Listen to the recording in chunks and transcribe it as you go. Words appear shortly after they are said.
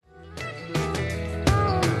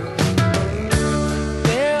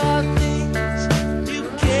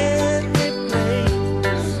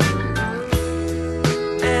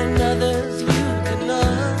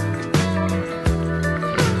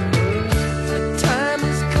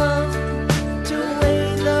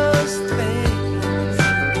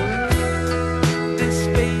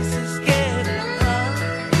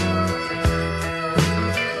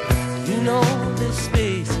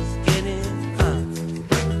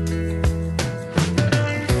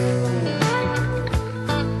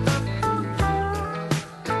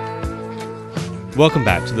Welcome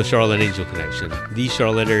back to the Charlotte Angel Connection, the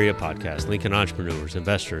Charlotte area podcast linking entrepreneurs,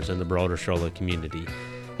 investors, and the broader Charlotte community.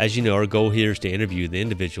 As you know, our goal here is to interview the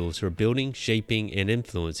individuals who are building, shaping, and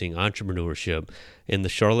influencing entrepreneurship in the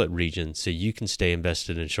Charlotte region so you can stay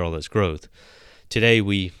invested in Charlotte's growth. Today,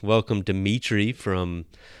 we welcome Dmitry from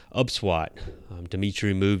UpSwot.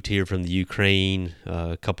 Dmitry moved here from the Ukraine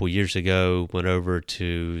a couple years ago, went over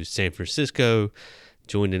to San Francisco,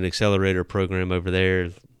 joined an accelerator program over there,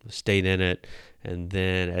 stayed in it. And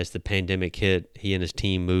then as the pandemic hit, he and his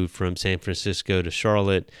team moved from San Francisco to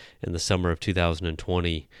Charlotte in the summer of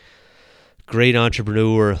 2020. Great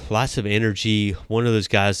entrepreneur, lots of energy, one of those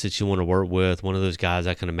guys that you want to work with, one of those guys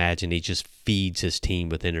I can imagine he just feeds his team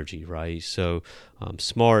with energy, right? So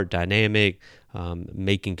smart, dynamic,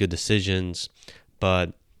 making good decisions.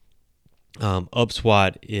 But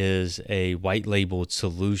UpSwot is a white labeled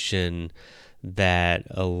solution that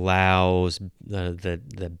allows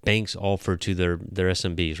the banks offer to their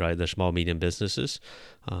SMBs, right, their small medium businesses,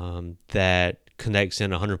 that connects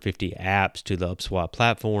in 150 apps to the UpSwot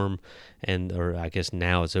platform, or I guess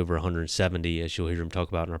now it's over 170, as you'll hear him talk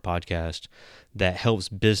about in our podcast, that helps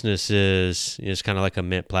businesses. It's kind of like a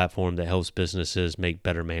Mint platform that helps businesses make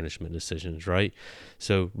better management decisions, right?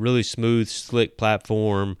 So really smooth, slick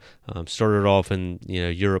platform. Started off in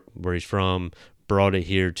Europe, where he's from, brought it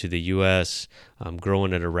here to the U.S.,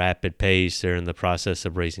 growing at a rapid pace. They're in the process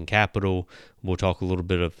of raising capital. We'll talk a little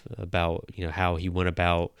bit about how he went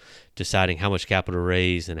about deciding how much capital to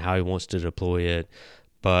raise and how he wants to deploy it.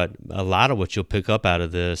 But a lot of what you'll pick up out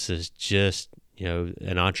of this is just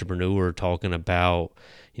an entrepreneur talking about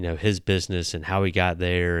his business and how he got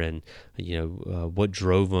there, and what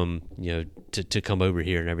drove him to come over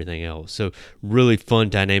here and everything else. So really fun,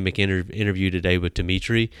 dynamic interview today with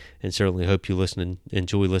Dmitry, and certainly hope you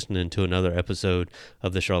enjoy listening to another episode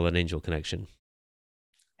of the Charlotte Angel Connection.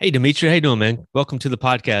 Hey Dmitry, how you doing, man? Welcome to the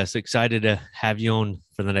podcast. Excited to have you on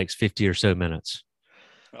for the next 50 or so minutes.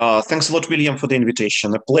 Thanks a lot, William, for the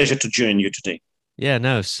invitation. A pleasure to join you today. Yeah,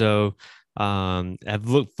 no. So I've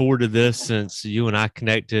looked forward to this since you and I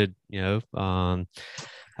connected,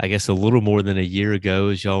 I guess a little more than a year ago,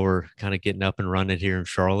 as y'all were kind of getting up and running here in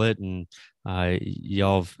Charlotte, and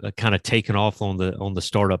y'all have kind of taken off on the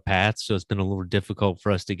startup path. So it's been a little difficult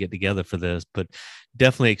for us to get together for this, but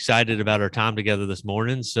definitely excited about our time together this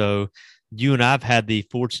morning. So you and I've had the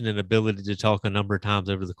fortunate ability to talk a number of times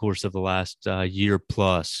over the course of the last year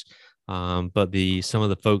plus. But some of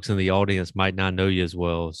the folks in the audience might not know you as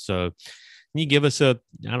well. So can you give us a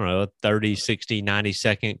 30, 60,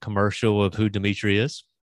 90-second commercial of who Dmitry is?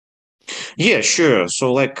 Yeah, sure.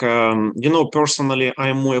 So personally,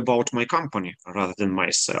 I'm more about my company rather than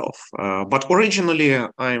myself. But originally,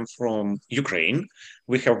 I'm from Ukraine.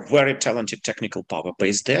 We have very talented technical power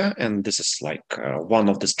base there. And this is one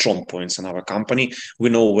of the strong points in our company. We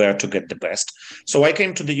know where to get the best. So I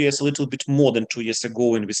came to the US a little bit more than 2 years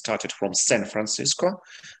ago, and we started from San Francisco,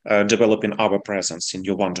 developing our presence in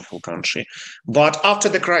your wonderful country. But after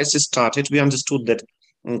the crisis started, we understood that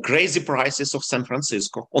crazy prices of San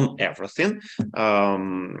Francisco on everything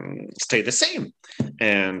stay the same,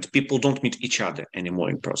 and people don't meet each other anymore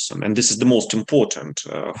in person. And this is the most important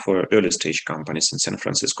for early stage companies in San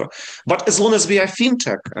Francisco. But as long as we are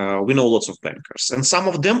fintech, we know lots of bankers, and some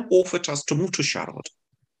of them offered us to move to Charlotte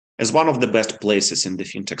as one of the best places in the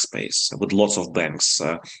fintech space, with lots of banks,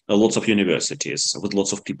 lots of universities, with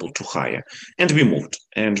lots of people to hire. And we moved,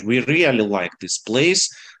 and we really like this place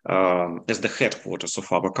as the headquarters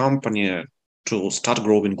of our company to start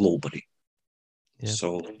growing globally. Yeah.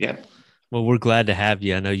 So, yeah. Well, we're glad to have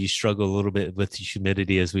you. I know you struggle a little bit with the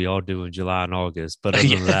humidity, as we all do in July and August, but other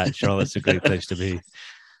than that, Charlotte's a great place to be.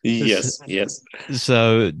 Yes.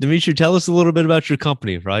 So, Dmitry, tell us a little bit about your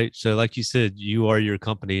company, right? So, like you said, you are your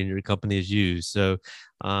company and your company is you. So,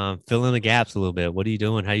 fill in the gaps a little bit. What are you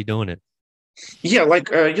doing? How are you doing it? Yeah,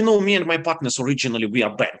 me and my partners, originally we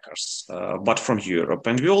are bankers, but from Europe.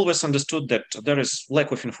 And we always understood that there is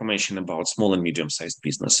lack of information about small and medium-sized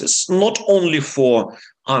businesses, not only for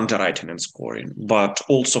underwriting and scoring, but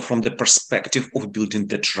also from the perspective of building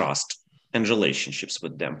the trust and relationships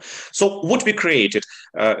with them. So what we created,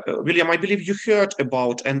 William, I believe you heard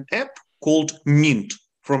about an app called Mint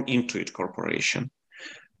from Intuit Corporation.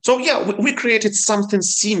 So yeah, we created something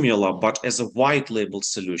similar, but as a white label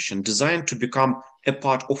solution designed to become a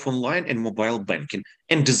part of online and mobile banking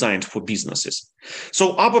and designed for businesses.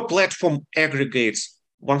 So our platform aggregates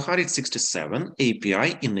 167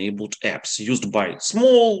 API-enabled apps used by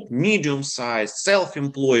small, medium-sized,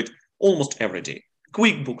 self-employed almost every day.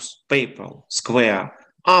 QuickBooks, PayPal, Square,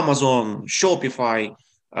 Amazon, Shopify,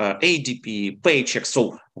 ADP, Paycheck.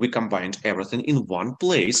 So we combined everything in one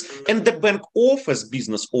place. And the bank offers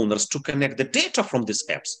business owners to connect the data from these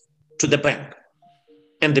apps to the bank.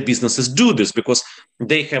 And the businesses do this because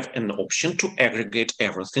they have an option to aggregate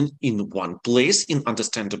everything in one place in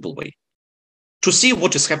understandable way, to see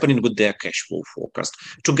what is happening with their cash flow forecast,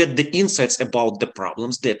 to get the insights about the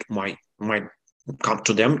problems that might come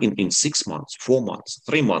to them in 6 months, 4 months,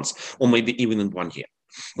 3 months, or maybe even in 1 year.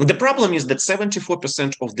 And the problem is that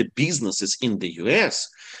 74% of the businesses in the US,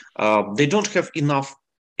 they don't have enough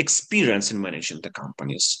experience in managing the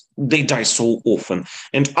companies. They die so often.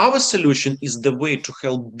 And our solution is the way to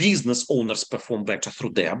help business owners perform better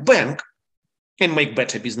through their bank and make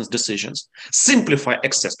better business decisions, simplify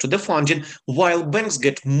access to the funding, while banks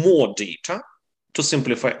get more data to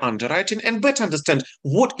simplify underwriting and better understand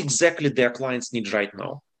what exactly their clients need right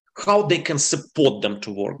now, how they can support them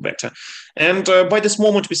to work better. And by this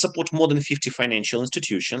moment, we support more than 50 financial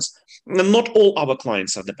institutions. And not all our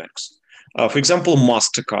clients are the banks. For example,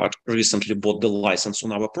 MasterCard recently bought the license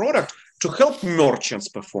on our product to help merchants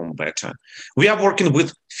perform better. We are working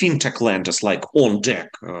with fintech lenders like OnDeck.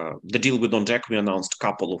 The deal with OnDeck we announced a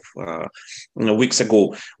couple of weeks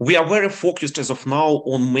ago. We are very focused as of now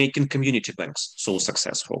on making community banks so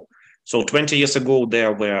successful. So 20 years ago,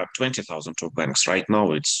 there were 20,000 of banks. Right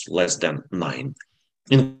now, it's less than 9.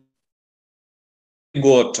 We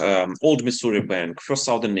got Old Missouri Bank, First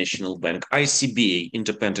Southern National Bank, ICBA,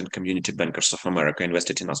 Independent Community Bankers of America,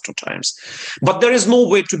 invested in us 2 times. But there is no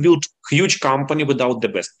way to build a huge company without the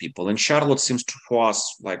best people. And Charlotte seems to, for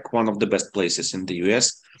us, like one of the best places in the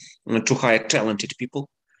US to hire talented people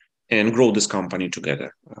and grow this company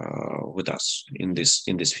together with us in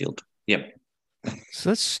this field. Yeah.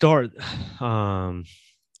 So let's start.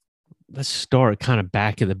 Let's start kind of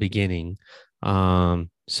back at the beginning.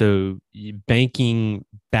 So banking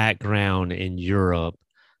background in Europe.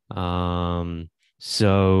 So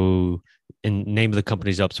and name of the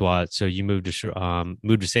company's Upswat. So you moved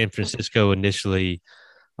to San Francisco initially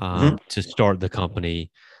to start the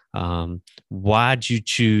company. Why'd you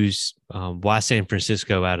choose why San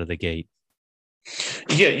Francisco out of the gate?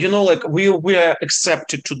 Yeah, like we are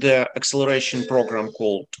accepted to the acceleration program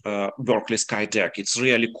called Berkeley Skydeck. It's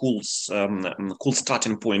really cool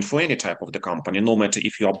starting point for any type of the company, no matter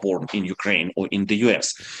if you are born in Ukraine or in the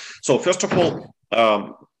US. So first of all,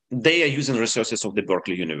 they are using resources of the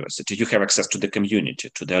Berkeley University. You have access to the community,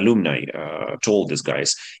 to the alumni, to all these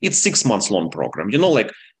guys. It's 6 months long program.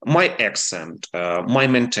 Like my accent, my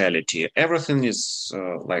mentality, everything is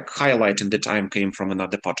like highlighting that I came from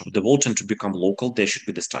another part of the world, and to become local, there should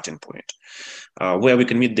be the starting point where we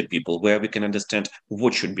can meet the people, where we can understand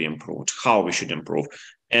what should be improved, how we should improve.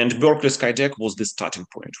 And Berkeley Skydeck was the starting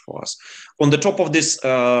point for us. On the top of this,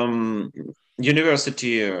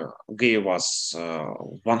 university gave us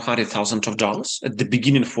 $100,000 at the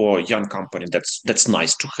beginning for a young company. That's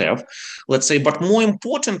nice to have, let's say. But more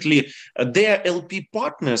importantly, their LP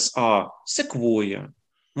partners are Sequoia,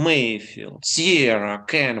 Mayfield, Sierra,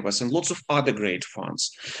 Canvas, and lots of other great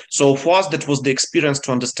funds. So for us, that was the experience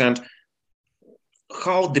to understand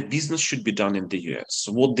how the business should be done in the US,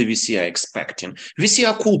 what the VC are expecting. VC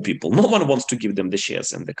are cool people. No one wants to give them the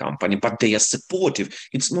shares in the company, but they are supportive.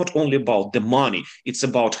 It's not only about the money, it's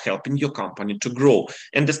about helping your company to grow.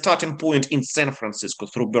 And the starting point in San Francisco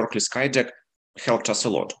through Berkeley Skydeck helped us a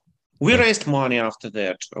lot. We raised money after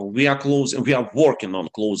that. We are working on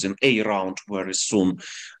closing a round very soon.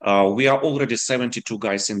 We are already 72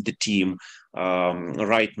 guys in the team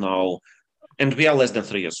right now, and we are less than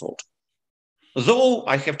 3 years old. Though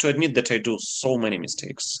I have to admit that I do so many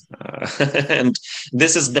mistakes. And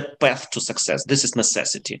this is the path to success. This is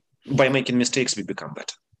necessity. By making mistakes, we become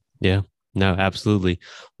better. Yeah, no, absolutely.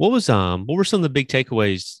 What were some of the big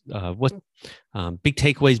takeaways? Big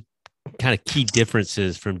takeaways, kind of key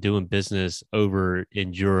differences from doing business over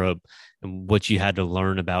in Europe and what you had to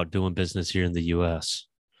learn about doing business here in the US?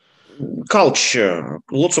 Culture,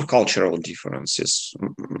 lots of cultural differences.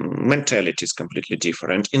 Mentality is completely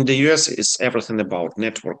different. In the US, it's everything about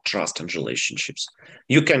network, trust, and relationships.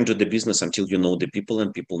 You can do the business until you know the people,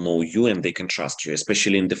 and people know you, and they can trust you,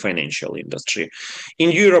 especially in the financial industry.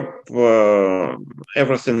 In Europe,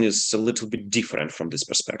 everything is a little bit different from this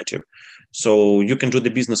perspective. So you can do the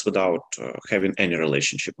business without having any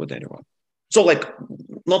relationship with anyone. So like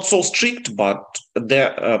not so strict, but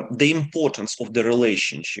the importance of the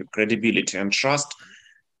relationship, credibility, and trust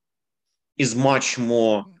is much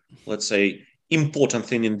more, let's say, important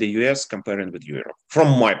thing in the US comparing with Europe,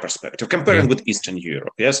 from my perspective, comparing with Eastern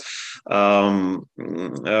Europe. Yes. On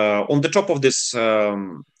the top of this,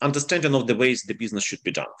 understanding of the ways the business should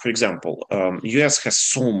be done. For example, US has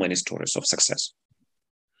so many stories of success.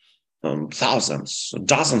 thousands,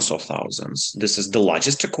 dozens of thousands. This is the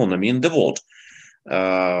largest economy in the world.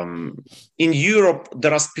 Um, in Europe,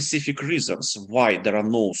 there are specific reasons why there are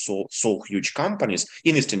no so huge companies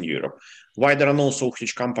in Eastern Europe. Why there are no so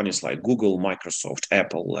huge companies like Google, Microsoft,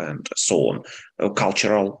 Apple, and so on.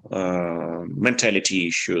 Cultural mentality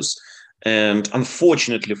issues, and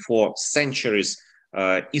unfortunately, for centuries,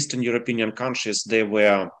 Eastern European countries they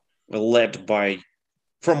were led by,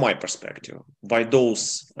 from my perspective, by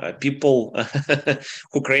those people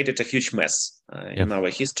who created a huge mess Yeah. in our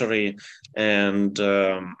history. And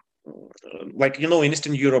like, in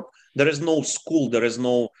Eastern Europe, there is no school, there is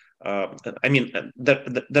no,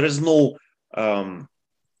 there is no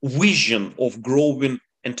vision of growing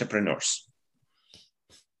entrepreneurs.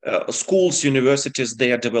 Schools, universities,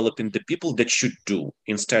 they are developing the people that should do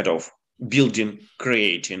instead of building,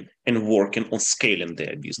 creating, and working on scaling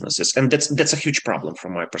their businesses. And that's a huge problem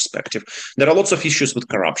from my perspective. There are lots of issues with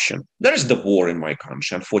corruption. There is the war in my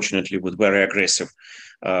country, unfortunately, with very aggressive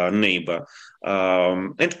neighbor.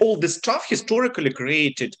 And all this stuff historically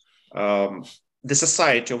created the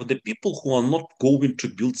society of the people who are not going to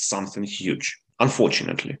build something huge,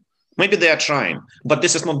 unfortunately. Maybe they are trying, but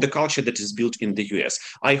this is not the culture that is built in the US.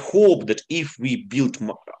 I hope that if we build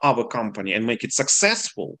our company and make it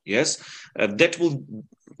successful, yes, that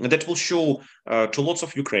will show to lots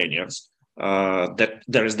of Ukrainians that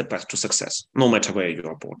there is the path to success, no matter where you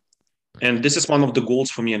are born. And this is one of the goals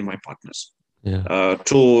for me and my partners,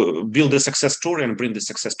 to build a success story and bring the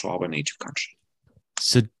success to our native country.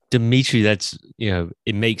 So, Dimitri, that's,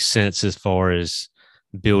 it makes sense as far as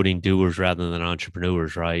building doers rather than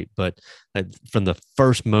entrepreneurs, right? But from the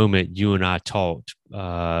first moment you and I talked,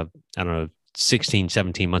 I don't know, 16,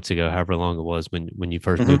 17 months ago, however long it was when you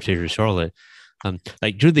first moved here to Charlotte,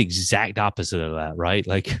 like you're the exact opposite of that, right?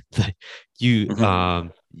 Like you,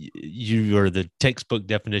 you are the textbook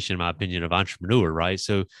definition, in my opinion, of entrepreneur, right?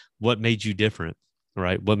 So what made you different,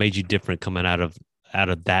 right? What made you different coming out of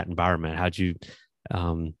that environment?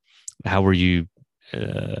 How were you,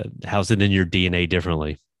 how's it in your DNA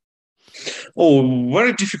differently? Oh,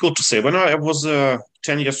 very difficult to say. When I was a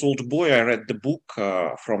 10 years old boy, I read the book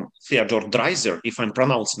from Theodore Dreiser, if I'm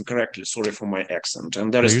pronouncing correctly, sorry for my accent.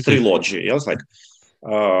 And there No, is you're good. trilogy. I was like,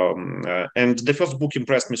 and the first book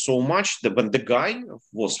impressed me so much that when the guy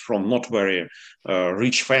was from not very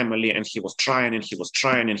rich family, and he was trying and he was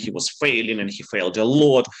trying and he was failing and he failed a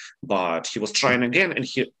lot, but he was trying again and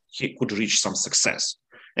he could reach some success.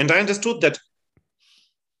 And I understood that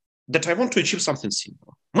I want to achieve something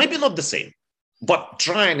similar. Maybe not the same, but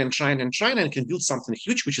trying and trying and trying and can build something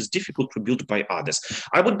huge, which is difficult to build by others.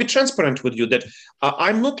 I would be transparent with you that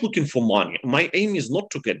I'm not looking for money. My aim is not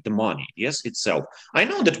to get the money, yes, itself. I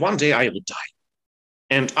know that one day I will die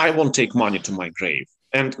and I won't take money to my grave.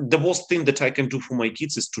 And the worst thing that I can do for my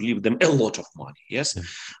kids is to leave them a lot of money, yes.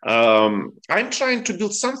 I'm trying to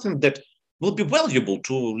build something that will be valuable,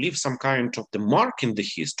 to leave some kind of the mark in the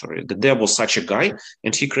history that there was such a guy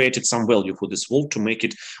and he created some value for this world to make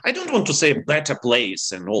it, I don't want to say a better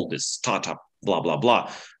place and all this startup, blah, blah,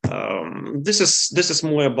 blah. This is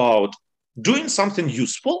more about doing something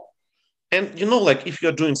useful. And, like if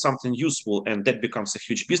you're doing something useful and that becomes a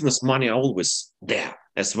huge business, money are always there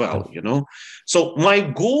as well, So my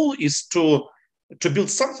goal is to build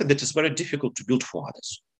something that is very difficult to build for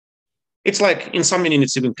others. It's like in some meaning,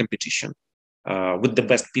 it's even competition with the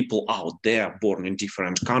best people out there, born in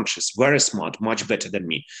different countries, very smart, much better than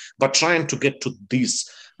me, but trying to get to this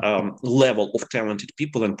level of talented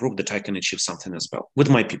people and prove that I can achieve something as well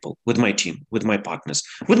with my people, with my team, with my partners,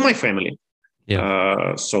 with my family.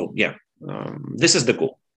 This is the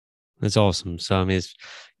goal. That's awesome. So, I mean, it's,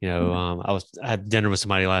 I had dinner with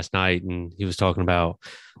somebody last night and he was talking about,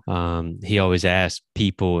 he always asked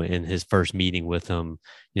people in his first meeting with them,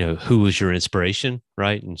 who was your inspiration?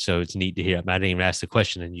 Right. And so it's neat to hear. I didn't even ask the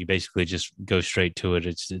question and you basically just go straight to it.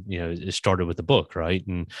 It's, it started with the book. Right.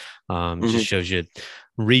 And it just shows you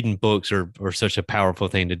reading books are such a powerful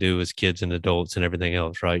thing to do as kids and adults and everything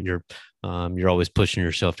else. Right. You're always pushing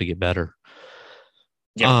yourself to get better.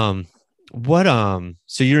 Yeah.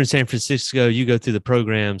 So you're in San Francisco, you go through the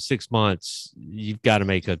program 6 months, you've got to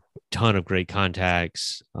make a ton of great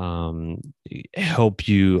contacts, help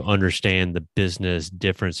you understand the business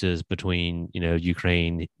differences between,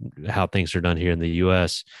 Ukraine, how things are done here in the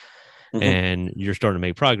US, and you're starting to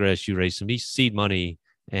make progress. You raise some seed money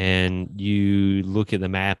and you look at the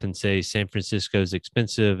map and say, San Francisco is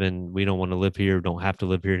expensive and we don't want to live here, don't have to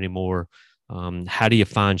live here anymore. How do you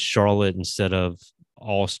find Charlotte instead of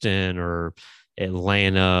Austin or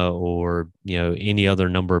Atlanta or any other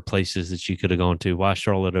number of places that you could have gone to? Why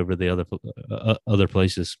Charlotte over the other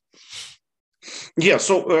places? Yeah,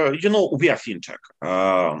 so we are fintech.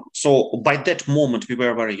 So by that moment, we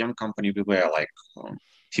were a very young company. We were like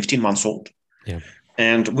 15 months old, Yeah.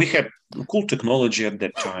 and we had cool technology at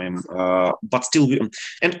that time. But still,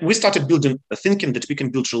 we started building, thinking that we can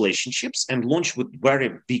build relationships and launch with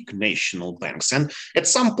very big national banks. And at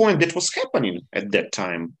some point, that was happening at that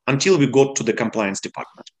time until we got to the compliance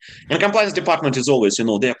department. And compliance department is always,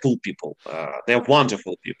 they're cool people, they're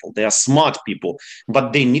wonderful people, they are smart people,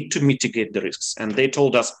 but they need to mitigate the risks. And they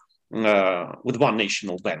told us, with one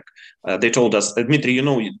national bank, they told us, Dmitry,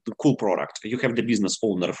 the cool product. You have the business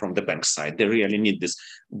owner from the bank side. They really need this.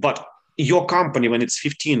 But your company, when it's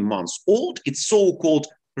 15 months old, it's so-called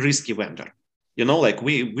risky vendor. Like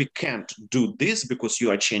we can't do this because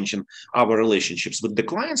you are changing our relationships with the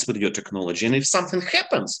clients with your technology. And if something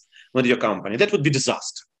happens with your company, that would be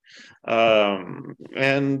disaster.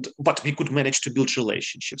 But we could manage to build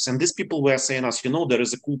relationships, and these people were saying us, there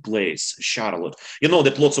is a cool place, Charlotte,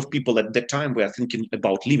 that lots of people at that time were thinking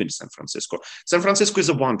about living in San Francisco is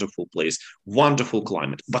a wonderful place, wonderful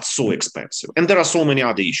climate, but so expensive, and there are so many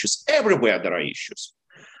other issues everywhere. There are issues,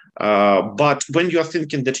 but when you are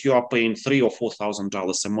thinking that you are paying $3,000 or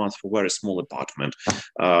 $4,000 a month for a very small apartment,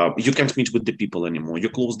 you can't meet with the people anymore. You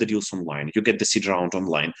close the deals online. You get the seed round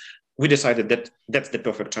online. We decided that that's the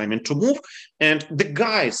perfect timing to move. And the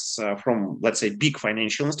guys from, let's say, big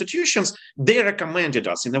financial institutions, they recommended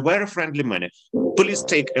us in a very friendly manner. Please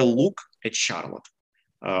take a look at Charlotte.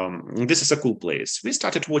 This is a cool place. We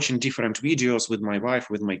started watching different videos with my wife,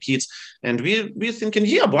 with my kids, and we're thinking,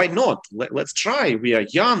 yeah, why not? Let's try. We are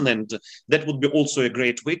young, and that would be also a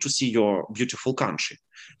great way to see your beautiful country.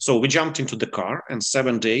 So we jumped into the car, and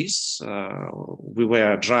 7 days we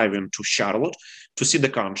were driving to Charlotte to see the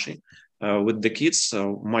country. With the kids,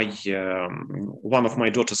 one of my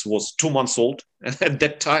daughters was 2 months old at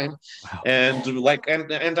that time. Wow.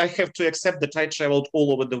 And I have to accept that I traveled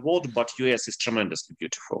all over the world, but US is tremendously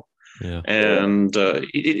beautiful. Yeah. And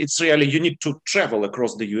it's really, you need to travel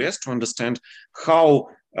across the US to understand how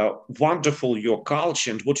wonderful your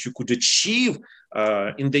culture and what you could achieve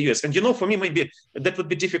in the US. And for me, maybe that would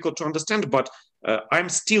be difficult to understand, but I'm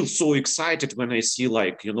still so excited when I see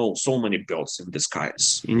so many birds in the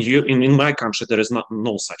skies. In my country, there is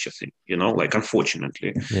no such a thing,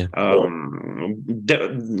 unfortunately. Yeah.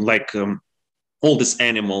 All these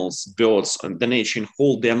animals, birds, and the nature in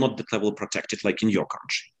whole, they are not that level protected like in your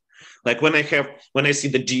country. Like when I see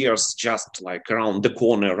the deers just like around the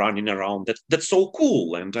corner running around, that's so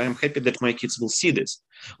cool. And I'm happy that my kids will see this.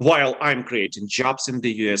 While I'm creating jobs in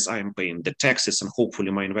the US, I'm paying the taxes, and hopefully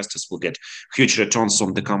my investors will get huge returns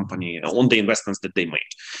on the company, on the investments that they made.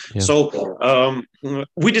 Yeah. So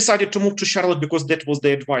we decided to move to Charlotte because that was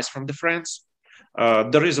the advice from the friends.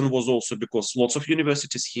 The reason was also because lots of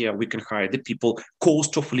universities here, we can hire the people,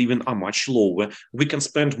 cost of living are much lower. We can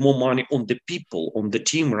spend more money on the people, on the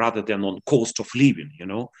team, rather than on cost of living,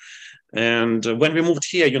 And when we moved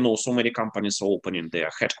here, so many companies are opening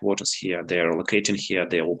their headquarters here, they're locating here,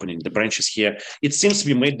 they're opening the branches here. It seems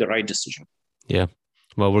we made the right decision. Yeah.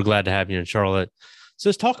 Well, we're glad to have you in Charlotte. So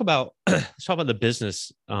let's talk about the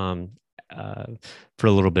business for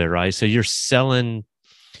a little bit, right? So you're selling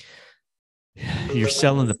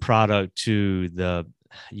the product to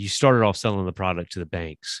you started off selling the product to the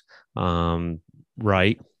banks,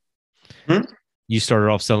 right? Hmm? You started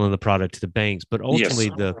off selling the product to the banks, but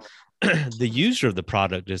ultimately Yes. the user of the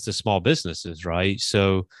product is the small businesses, right?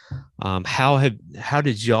 So how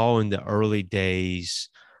did y'all in the early days,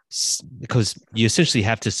 because you essentially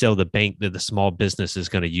have to sell the bank that the small business is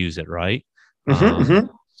going to use it, right?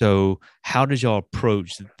 So how did y'all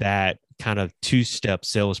approach that kind of two-step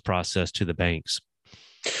sales process to the banks?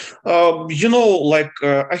 I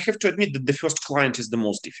have to admit that the first client is the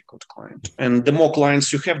most difficult client. And the more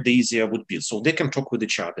clients you have, the easier it would be. So they can talk with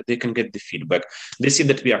each other, they can get the feedback, they see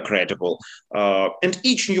that we are credible. And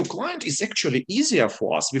each new client is actually easier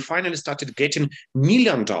for us. We finally started getting $1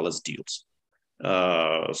 million deals.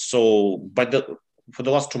 For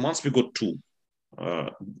the last 2 months, we got two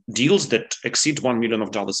deals that exceed $1 million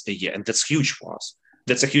a year. And that's huge for us.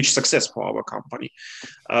 That's a huge success for our company.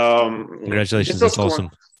 Congratulations. That's awesome.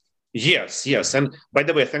 Yes. And by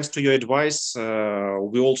the way, thanks to your advice,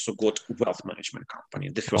 we also got wealth management company.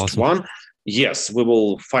 The first Awesome. one. Yes, we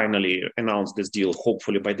will finally announce this deal,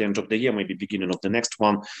 hopefully by the end of the year, maybe beginning of the next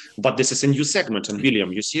one. But this is a new segment. And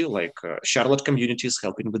William, you see, Charlotte community is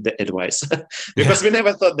helping with the advice because we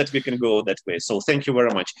never thought that we can go that way. So thank you very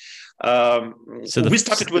much. We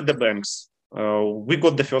started with the banks. we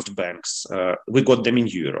got the first banks. We got them in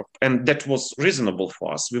Europe, and that was reasonable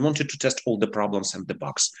for us. We wanted to test all the problems and the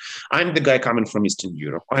bugs. I'm the guy coming from Eastern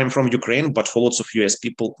Europe. I'm from Ukraine, but for lots of US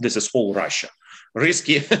people, this is all Russia.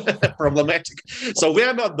 Risky, problematic. So we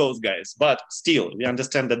are not those guys, but still, we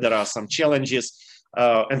understand that there are some challenges.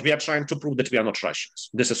 And we are trying to prove that we are not Russians.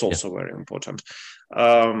 This is also very important.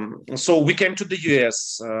 So we came to the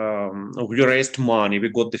US, we raised money, we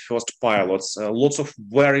got the first pilots, lots of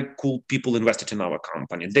very cool people invested in our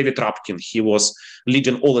company. David Rapkin, he was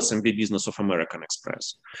leading all SMB business of American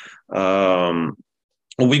Express.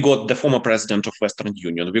 We got the former president of Western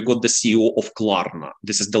Union. We got the CEO of Klarna.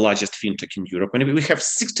 This is the largest fintech in Europe. And we have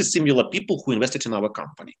 60 similar people who invested in our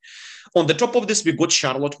company. On the top of this, we got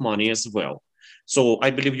Charlotte money as well. So I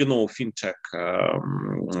believe you know FinTech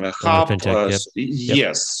Hub. FinTech, yep.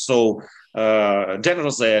 Yes. So Dan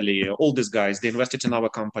Roselli, all these guys, they invested in our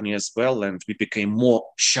company as well, and we became more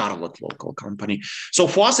Charlotte local company. So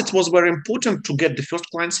for us, it was very important to get the first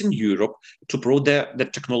clients in Europe to prove that the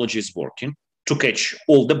technology is working, to catch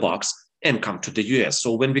all the bugs and come to the US.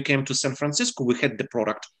 So when we came to San Francisco, we had the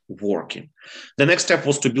product working. The next step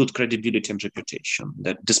was to build credibility and reputation.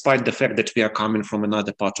 That despite the fact that we are coming from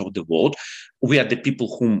another part of the world, we are the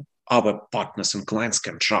people whom our partners and clients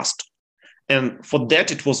can trust. And for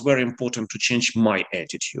that, it was very important to change my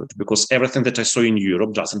attitude, because everything that I saw in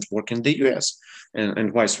Europe doesn't work in the US,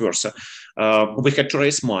 and vice versa. We had to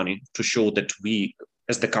raise money to show that we,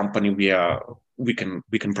 as the company, we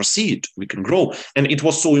can proceed, we can grow. And it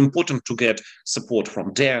was so important to get support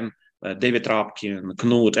from Dan, David Rapkin,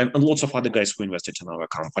 Knut, and lots of other guys who invested in our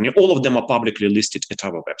company. All of them are publicly listed at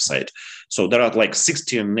our website. So there are like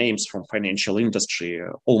 16 names from financial industry.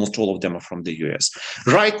 Almost all of them are from the US.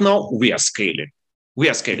 Right now, we are scaling. We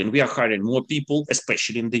are scaling. We are hiring more people,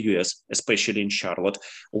 especially in the US, especially in Charlotte.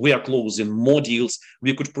 We are closing more deals.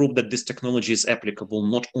 We could prove that this technology is applicable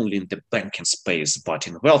not only in the banking space, but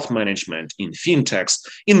in wealth management, in fintechs,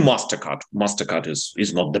 in MasterCard. MasterCard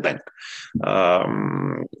is not the bank.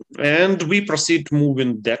 And we proceed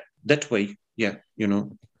moving that way. Yeah, you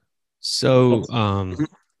know. So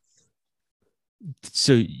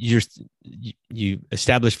you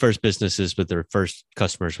established first businesses with their first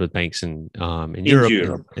customers with banks in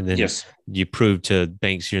Europe, and then you proved to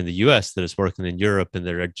banks here in the US that it's working in Europe, and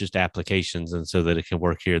they're just applications, and so that it can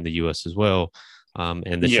work here in the US as well,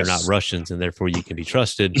 and that you're not Russians, and therefore you can be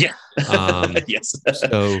trusted. Yeah. Yes.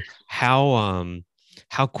 So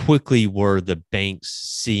how quickly were the banks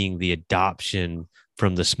seeing the adoption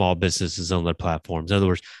from the small businesses on their platforms? In other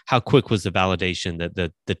words, how quick was the validation that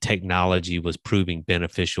the technology was proving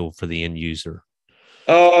beneficial for the end user?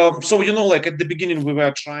 So, you know, like at the beginning, we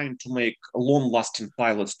were trying to make long-lasting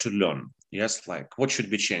pilots to learn. Yes, like what should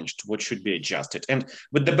be changed, what should be adjusted. And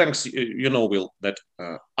with the banks, you know, Will, that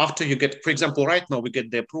after you get, for example, right now we get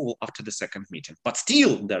the approval after the second meeting, but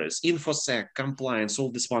still there is InfoSec, compliance,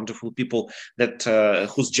 all these wonderful people that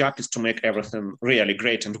whose job is to make everything really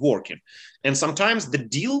great and working. And sometimes the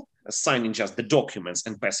deal, signing just the documents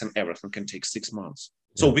and passing everything, can take 6 months.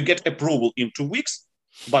 So we get approval in 2 weeks,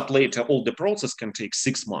 but later all the process can take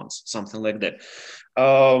 6 months, something like that.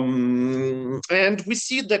 And we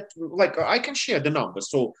see that, like, I can share the numbers.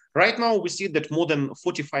 So right now we see that more than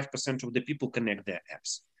 45% of the people connect their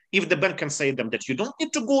apps. If the bank can say them that you don't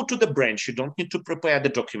need to go to the branch, you don't need to prepare the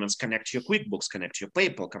documents, connect your QuickBooks, connect your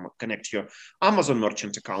PayPal, connect your Amazon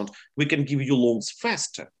merchant account, we can give you loans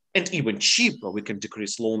faster. And even cheaper, we can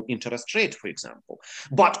decrease loan interest rate, for example.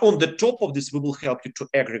 But on the top of this, we will help you to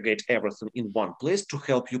aggregate everything in one place to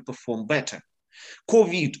help you perform better.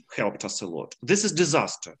 COVID helped us a lot. This is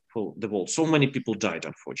disaster for the world. So many people died,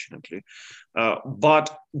 unfortunately. But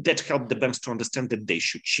that helped the banks to understand that they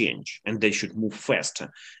should change and they should move faster.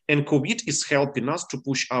 And COVID is helping us to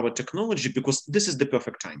push our technology, because this is the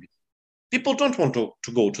perfect timing. People don't want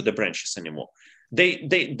to go to the branches anymore.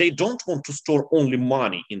 They don't want to store only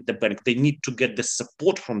money in the bank. They need to get the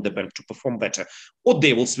support from the bank to perform better, or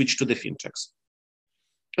they will switch to the fintechs.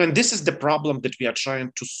 And this is the problem that we are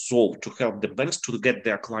trying to solve, to help the banks to get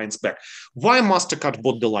their clients back. Why MasterCard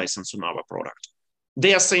bought the license on our product?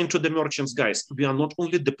 They are saying to the merchants, guys, we are not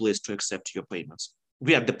only the place to accept your payments.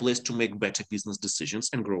 We are the place to make better business decisions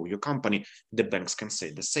and grow your company. The banks can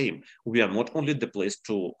say the same. We are not only the place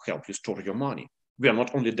to help you store your money. We are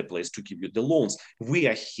not only the place to give you the loans. We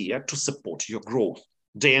are here to support your growth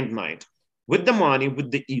day and night, with the money,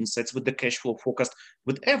 with the insights, with the cash flow forecast,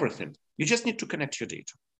 with everything. You just need to connect your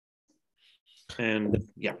data. And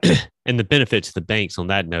yeah. And the benefit to the banks on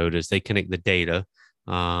that note is they connect the data,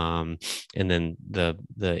 and then the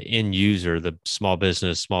end user, the small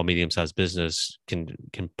business, small, medium-sized business can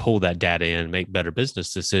pull that data in, make better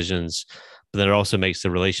business decisions but then it also makes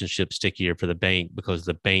the relationship stickier for the bank because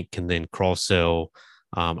the bank can then cross sell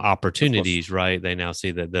opportunities, right? They now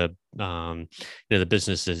see that the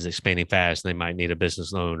business is expanding fast and they might need a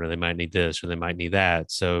business loan or they might need this or they might need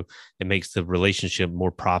that. So it makes the relationship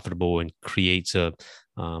more profitable and creates a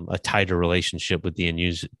tighter relationship with the end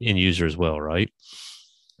user as well, right?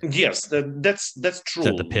 Yes, that's Is that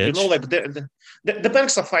the true. pitch? Like the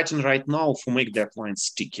banks are fighting right now for make their clients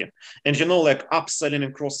sticky, and like upselling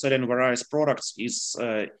and cross selling various products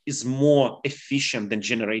is more efficient than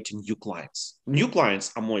generating new clients. New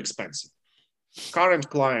clients are more expensive. Current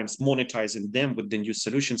clients monetizing them with the new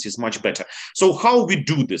solutions is much better. So how we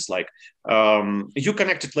do this? Like you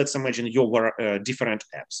connected, let's imagine your different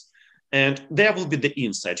apps, and there will be the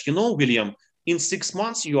insight. William, in 6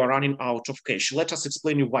 months you are running out of cash. Let us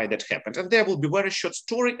explain you why that happened, and there will be very short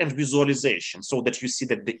story and visualization so that you see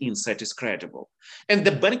that the insight is credible, and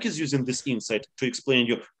the bank is using this insight to explain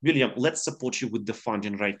you, William, let's support you with the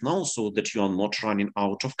funding right now so that you are not running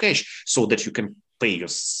out of cash, so that you can pay your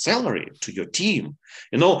salary to your team,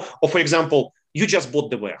 or for example, you just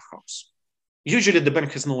bought the warehouse. Usually the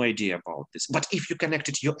bank has no idea about this, but if you connect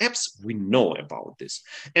it to your apps, we know about this.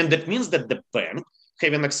 And that means that the bank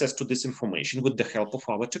having access to this information with the help of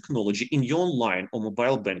our technology in your online or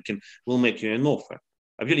mobile banking will make you an offer.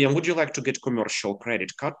 William, would you like to get commercial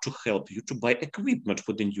credit card to help you to buy equipment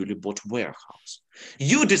for the newly bought warehouse?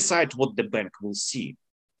 You decide what the bank will see.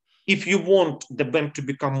 If you want the bank to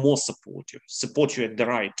become more supportive, support you at the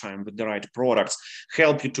right time with the right products,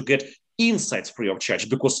 help you to get insights free of charge,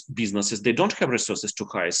 because businesses, they don't have resources to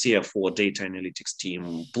hire CFO, data analytics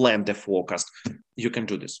team, plan the forecast. You can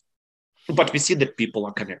do this. But we see that people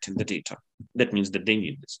are connecting the data. That means that they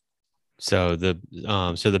need this. So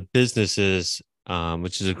the businesses,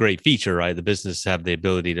 which is a great feature, right? The businesses have the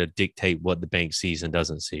ability to dictate what the bank sees and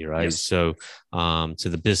doesn't see, right? Yes. So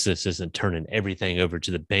the business isn't turning everything over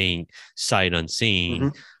to the bank sight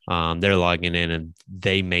unseen. They're logging in and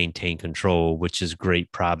they maintain control, which is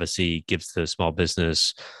great privacy, gives the small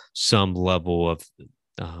business some level of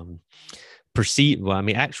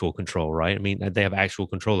actual control, right? I mean, they have actual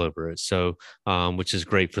control over it. So, which is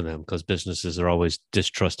great for them because businesses are always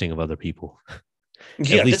distrusting of other people,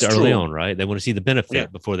 Yeah, at least that's early true. on, right? They want to see the benefit Yeah.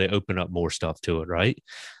 before they open up more stuff to it, right?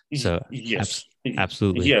 So, Yes.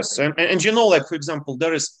 absolutely. Yes. And like, for example,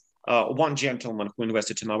 there is one gentleman who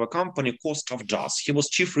invested in our company, Kostov Das. He was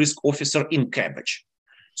chief risk officer in Cabbage.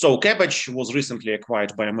 So Cabbage was recently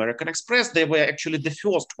acquired by American Express. They were actually the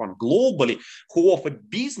first one globally who offered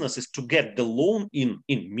businesses to get the loan in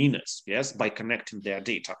minutes, yes, by connecting their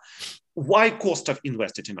data. Why Kostov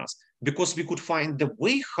invested in us? Because we could find the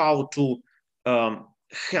way how to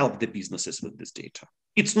help the businesses with this data.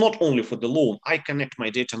 It's not only for the loan. I connect my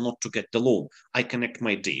data not to get the loan. I connect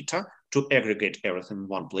my data to aggregate everything in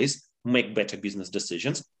one place, make better business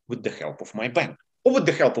decisions with the help of my bank, or with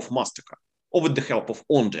the help of MasterCard, or with the help of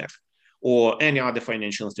OnDev, or any other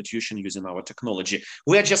financial institution using our technology.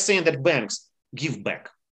 We are just saying that banks give back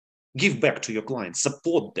to your clients,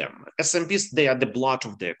 support them. SMBs, they are the blood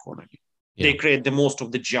of the economy. Yeah. They create the most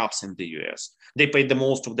of the jobs in the US. They pay the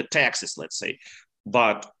most of the taxes, let's say,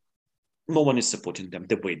 but no one is supporting them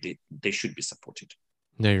the way they should be supported.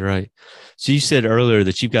 No, you're right. So you said earlier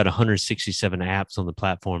that you've got 167 apps on the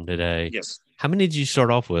platform today. Yes. How many did you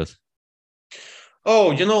start off with? Oh,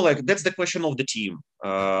 like that's the question of the team.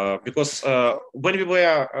 Because when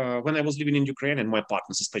I was living in Ukraine, and my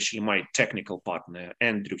partners, especially my technical partner,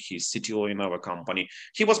 Andrew, he's CTO in our company,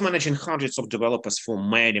 he was managing hundreds of developers for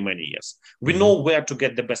many, many years. We know where to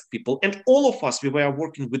get the best people. And all of us, we were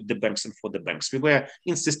working with the banks and for the banks. We were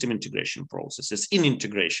in system integration processes, in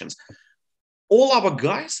integrations.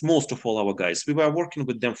 Most of all our guys, we were working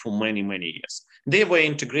with them for many, many years. They were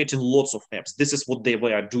integrating lots of apps. This is what they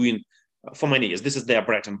were doing for many years. This is their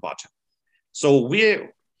bread and butter. So we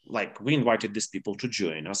invited these people to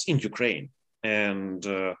join us in Ukraine, and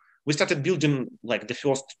we started building like the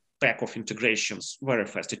first pack of integrations very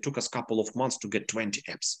fast. It took us a couple of months to get 20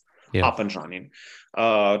 apps up and running,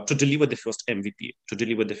 to deliver the first MVP, to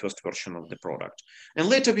deliver the first version of the product. And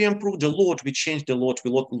later we improved a lot, we changed a lot,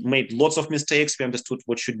 we made lots of mistakes, we understood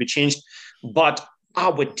what should be changed, but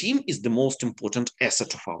our team is the most important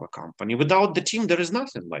asset of our company. Without the team, there is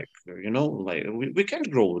nothing. We can't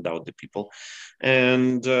grow without the people.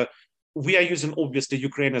 And we are using, obviously,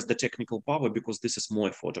 Ukraine as the technical power because this is more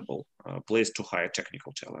affordable place to hire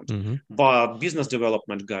technical talent. But business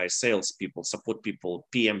development guys, sales people, support people,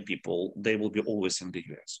 PM people, they will be always in the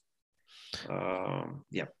US.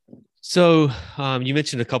 Yeah. So you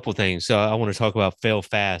mentioned a couple of things. So I want to talk about fail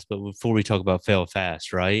fast, but before we talk about fail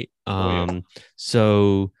fast, right?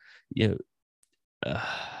 So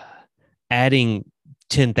adding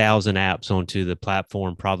 10,000 apps onto the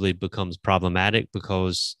platform probably becomes problematic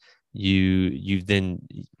because you then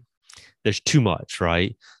there's too much,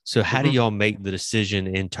 right? So how do Mhm. y'all make the decision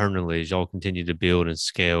internally as y'all continue to build and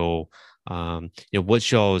scale?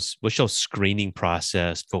 What's y'all's screening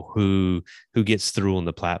process for who gets through on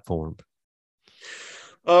the platform?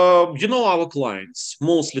 Our clients,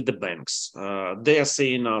 mostly the banks, they are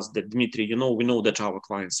saying us that, Dmitry, we know that our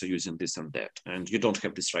clients are using this and that, and you don't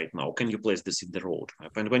have this right now. Can you place this in the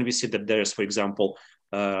roadmap? And when we see that there's, for example,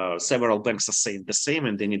 several banks are saying the same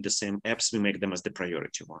and they need the same apps, we make them as the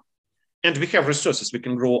priority one. And we have resources. We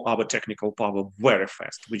can grow our technical power very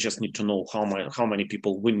fast. We just need to know how many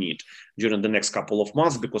people we need during the next couple of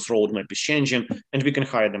months because roadmap is changing, and we can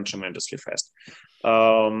hire them tremendously fast.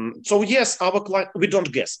 So yes, our client, we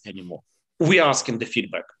don't guess anymore. We are asking the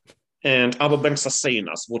feedback, and our banks are saying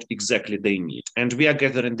us what exactly they need, and we are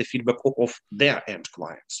gathering the feedback of their end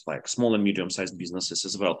clients, like small and medium-sized businesses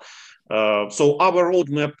as well. So our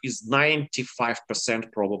roadmap is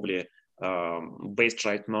 95% probably based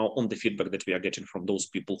right now on the feedback that we are getting from those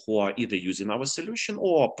people who are either using our solution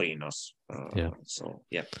or are paying us. Yeah. So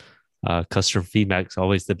yeah. Customer feedback is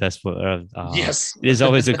always the best. Yes. It is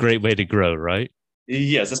always a great way to grow, right?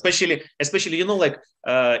 Yes, especially like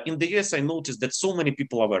in the US, I noticed that so many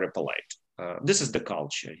people are very polite. This is the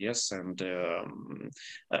culture, yes, and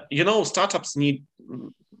startups need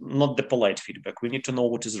not the polite feedback. We need to know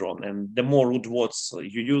what is wrong, and the more rude words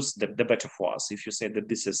you use, the better for us. If you say that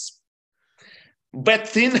this is bad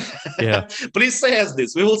thing, Yeah. please say us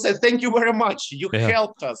this. We will say thank you very much. You Yeah.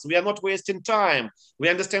 helped us. We are not wasting time. We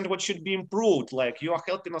understand what should be improved. Like you are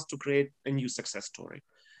helping us to create a new success story.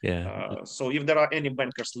 Yeah. So if there are any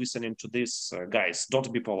bankers listening to this, guys,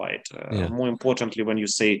 don't be polite. Yeah. More importantly, when you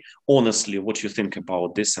say honestly what you think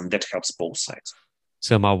about this, and that helps both sides.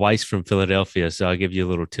 So my wife's from Philadelphia, so I'll give you a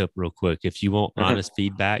little tip real quick. If you want honest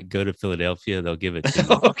feedback, go to Philadelphia. They'll give it to you.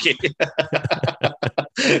 Okay.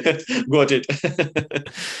 Got it.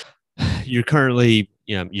 You're currently,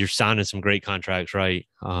 you're signing some great contracts, right?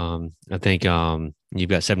 I think you've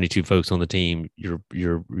got 72 folks on the team.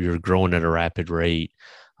 You're growing at a rapid rate.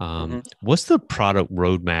 What's the product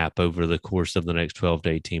roadmap over the course of the next 12 to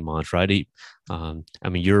 18 months, right? I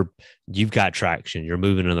mean, you've got traction. You're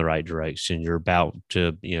moving in the right direction. You're about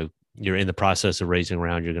to, you're in the process of raising a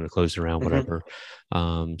round. You're going to close the round, whatever.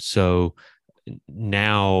 So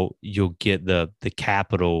now you'll get the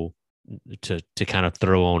capital to kind of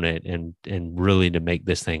throw on it and really to make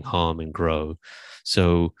this thing hum and grow.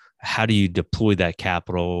 So how do you deploy that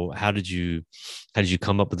capital? How did you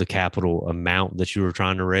come up with the capital amount that you were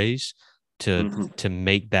trying to raise to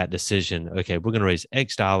make that decision? Okay, we're going to raise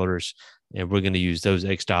X dollars and we're going to use those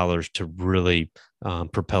X dollars to really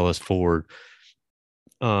propel us forward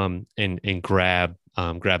and grab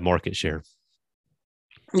market share.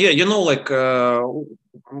 Yeah,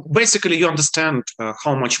 basically you understand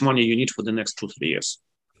how much money you need for the next 2-3 years.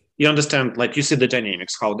 You understand, like you see the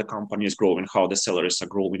dynamics, how the company is growing, how the salaries are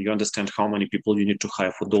growing. You understand how many people you need to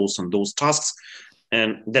hire for those and those tasks,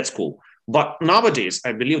 and that's cool. But nowadays,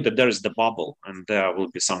 I believe that there is the bubble, and there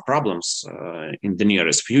will be some problems in the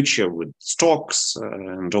nearest future with stocks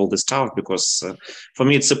and all this stuff. Because for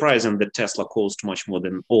me, it's surprising that Tesla costs much more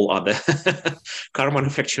than all other car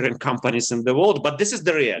manufacturing companies in the world. But this is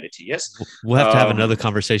the reality. Yes, we'll have to have another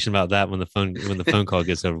conversation about that when the phone call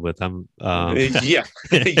gets over with. Yeah.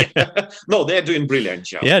 No, they're doing brilliant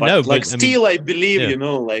job. Yeah, but still, I believe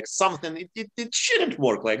yeah. something it shouldn't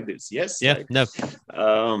work like this. Yes. Yeah. No.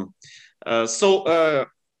 So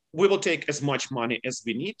we will take as much money as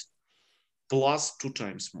we need, plus 2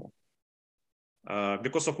 times more.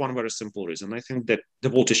 Because of one very simple reason. I think that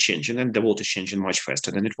the world is changing, and the world is changing much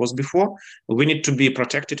faster than it was before. We need to be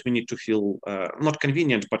protected. We need to feel not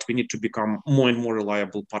convenient, but we need to become more and more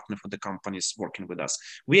reliable partner for the companies working with us.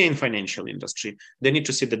 We are in financial industry. They need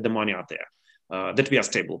to see that the money are there, that we are a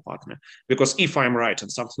stable partner. Because if I'm right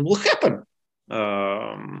and something will happen,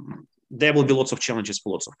 there will be lots of challenges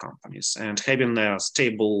for lots of companies, and having a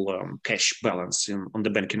stable cash balance on the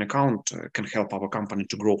banking account can help our company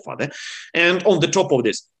to grow further. And on the top of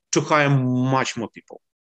this, to hire much more people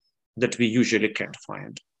that we usually can't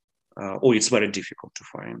find, or it's very difficult to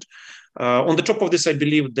find. On the top of this, I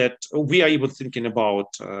believe that we are even thinking about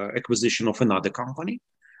acquisition of another company.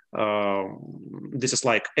 This is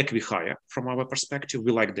like acqui-hire from our perspective.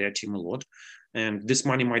 We like their team a lot, and this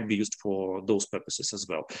money might be used for those purposes as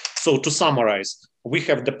well. So to summarize, we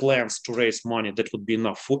have the plans to raise money that would be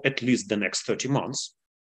enough for at least the next 30 months,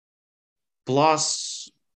 plus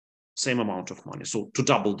same amount of money, so to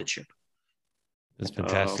double the chip. That's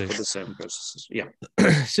fantastic. For the same processes. Yeah.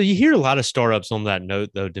 So you hear a lot of startups on that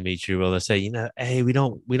note, though, Dimitri, where they say, hey, we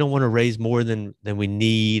don't want to raise more than we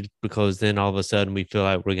need, because then all of a sudden we feel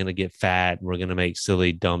like we're going to get fat and we're going to make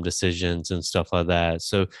silly, dumb decisions and stuff like that.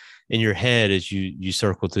 So in your head, as you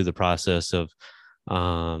circle through the process of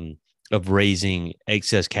raising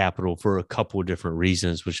excess capital for a couple of different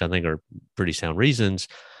reasons, which I think are pretty sound reasons,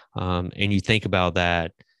 and you think about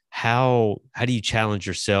that, how do you challenge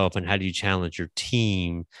yourself and how do you challenge your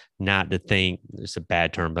team not to think, it's a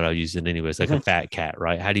bad term, but I'll use it anyways, like a fat cat,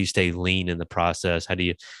 right? How do you stay lean in the process? How do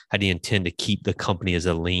you intend to keep the company as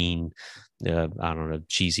a lean, I don't know,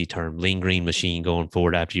 cheesy term, lean green machine going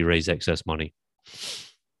forward after you raise excess money?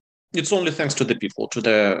 It's only thanks to the people, to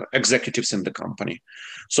the executives in the company.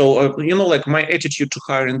 So, like my attitude to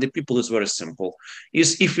hiring the people is very simple.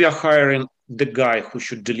 Is if we are hiring the guy who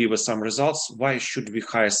should deliver some results, why should we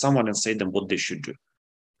hire someone and say them what they should do?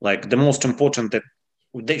 Like the most important that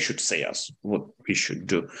they should say us what we should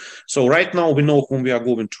do. So right now we know whom we are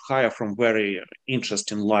going to hire from very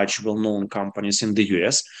interesting, large, well-known companies in the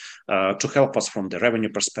US to help us from the revenue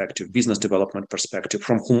perspective, business development perspective,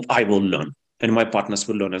 from whom I will learn and my partners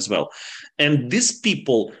will learn as well. And these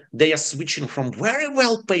people, they are switching from very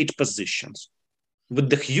well-paid positions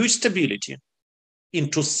with the huge stability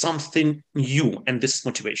into something new, and this is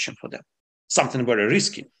motivation for them. Something very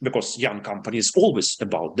risky, because young company is always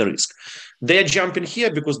about the risk. They are jumping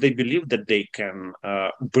here because they believe that they can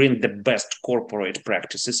bring the best corporate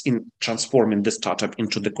practices in transforming the startup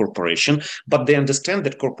into the corporation, but they understand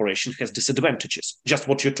that corporation has disadvantages, just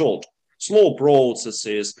what you told. Slow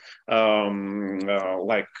processes,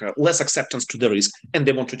 less acceptance to the risk, and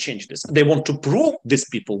they want to change this. They want to prove, these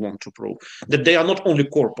people want to prove that they are not only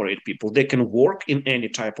corporate people, they can work in any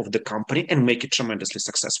type of the company and make it tremendously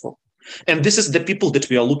successful. And this is the people that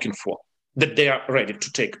we are looking for, that they are ready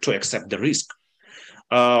to accept the risk.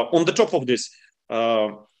 On the top of this,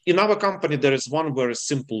 in our company, there is one very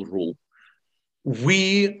simple rule.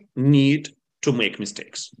 We need to make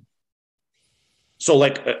mistakes. So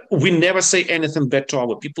we never say anything bad to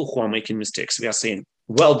our people who are making mistakes. We are saying,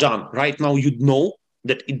 well done. Right now, you know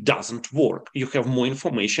that it doesn't work. You have more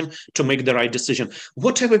information to make the right decision.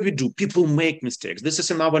 Whatever we do, people make mistakes. This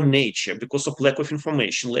is in our nature because of lack of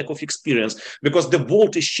information, lack of experience, because the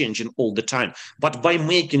world is changing all the time. But by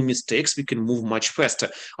making mistakes, we can move much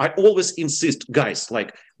faster. I always insist, guys,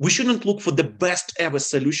 we shouldn't look for the best ever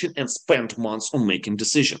solution and spend months on making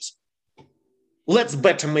decisions. Let's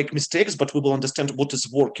better make mistakes, but we will understand what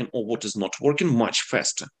is working or what is not working much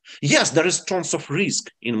faster. Yes, there is tons of risk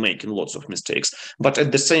in making lots of mistakes, but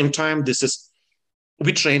at the same time,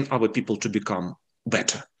 we train our people to become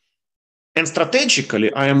better. And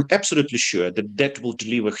strategically, I am absolutely sure that will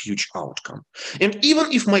deliver huge outcome. And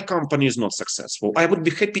even if my company is not successful, I would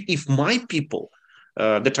be happy if my people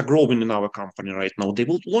that are growing in our company right now, they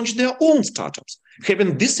will launch their own startups,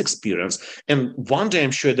 having this experience. And one day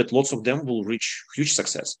I'm sure that lots of them will reach huge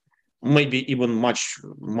success, maybe even much,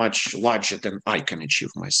 much larger than I can achieve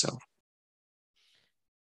myself.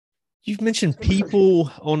 You've mentioned people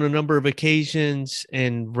on a number of occasions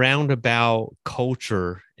and roundabout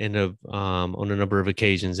culture on a number of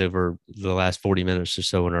occasions over the last 40 minutes or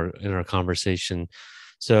so in our conversation.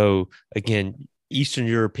 So again, Eastern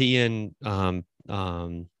European,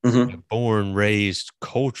 born, raised,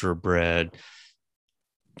 culture bred,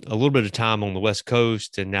 a little bit of time on the West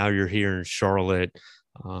Coast, and now you're here in Charlotte.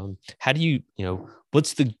 How do you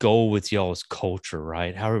what's the goal with y'all's culture,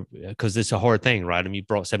 right? Because it's a hard thing, right? I mean, you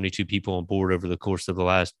brought 72 people on board over the course of the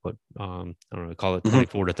last, I don't know, call it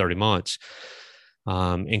 24 to 30 months.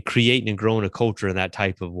 And creating and growing a culture in that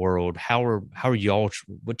type of world. How are y'all,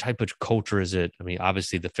 what type of culture is it? I mean,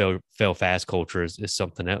 obviously the fail fast culture is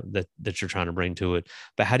something that you're trying to bring to it,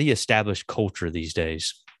 but how do you establish culture these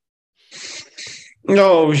days?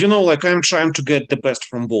 No, I'm trying to get the best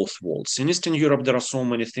from both worlds. In Eastern Europe, there are so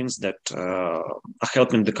many things that are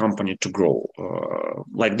helping the company to grow.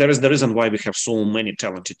 There is the reason why we have so many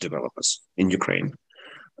talented developers in Ukraine.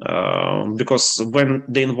 Because when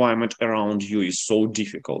the environment around you is so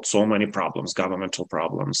difficult, so many problems, governmental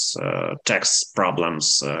problems, tax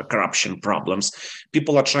problems, corruption problems,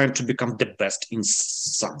 people are trying to become the best in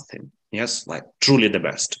something. Yes, truly the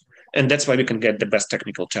best. And that's why we can get the best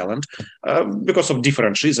technical talent because of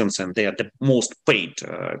different reasons. And they are the most paid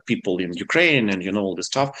people in Ukraine and, all this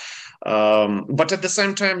stuff. But at the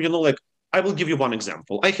same time, I will give you one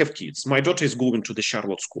example. I have kids. My daughter is going to the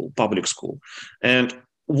Charlotte School, public school. And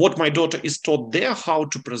what my daughter is taught there, how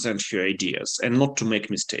to present her ideas and not to make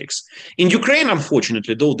mistakes. In Ukraine,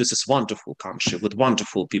 unfortunately, though this is a wonderful country with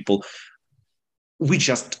wonderful people, we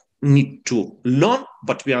just need to learn,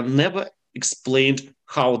 but we are never explained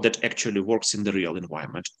how that actually works in the real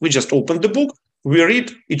environment. We just open the book, we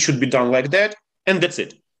read, it should be done like that, and that's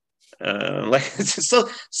it. Like it's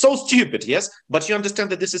so stupid, yes, but you understand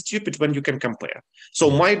that this is stupid when you can compare. So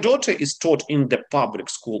my daughter is taught in the public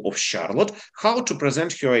school of Charlotte how to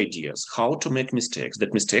present her ideas, how to make mistakes,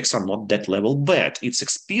 that mistakes are not that level bad, it's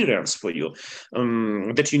experience for you,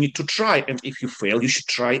 that you need to try, and if you fail you should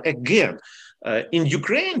try again. In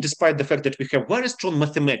Ukraine, despite the fact that we have very strong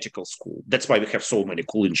mathematical school, that's why we have so many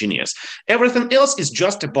cool engineers, everything else is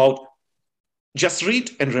just about just read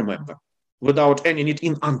and remember, without any need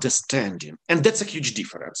in understanding. And that's a huge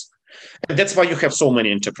difference. And that's why you have so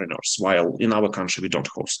many entrepreneurs, while in our country we don't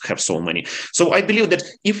have so many. So I believe that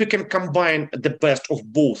if we can combine the best of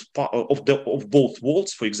both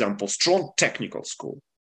worlds, for example, strong technical school,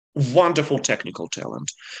 wonderful technical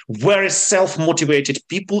talent, very self-motivated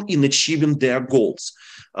people in achieving their goals,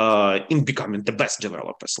 in becoming the best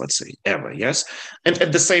developers, let's say, ever, yes? And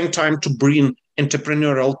at the same time to bring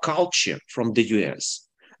entrepreneurial culture from the US,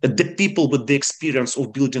 the people with the experience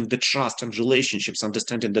of building the trust and relationships,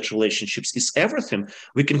 understanding that relationships is everything,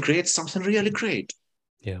 we can create something really great.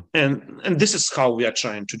 Yeah. And this is how we are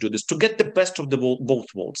trying to do this, to get the best of the both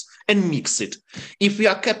worlds and mix it. If we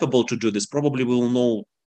are capable to do this, probably we will know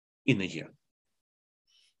in a year.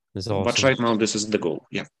 That's awesome. But right now, this is the goal.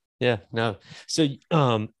 Yeah. Yeah. No. So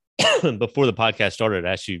before the podcast started,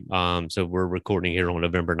 I asked you, so we're recording here on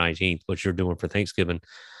November 19th, what you're doing for Thanksgiving.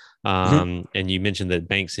 And you mentioned that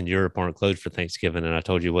banks in Europe aren't closed for Thanksgiving, and I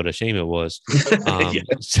told you what a shame it was.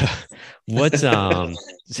 So what's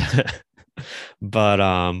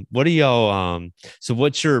what do y'all so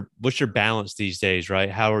what's your balance these days,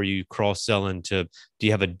 right? How are you cross-selling to, do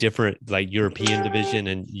you have a different like European division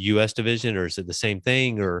and US division, or is it the same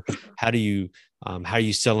thing, or how are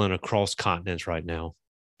you selling across continents right now?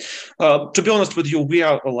 To be honest with you, we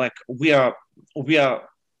are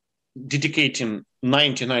dedicating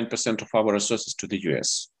 99% of our resources to the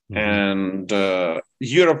US. And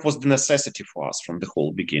Europe was the necessity for us from the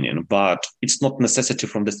whole beginning, but it's not necessity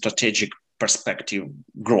from the strategic perspective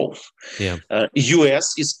growth. Yeah.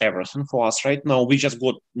 US is everything for us right now. We just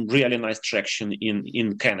got really nice traction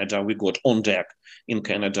in Canada. We got on deck in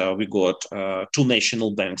Canada. We got 2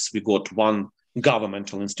 national banks. We got 1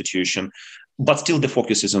 governmental institution, but still the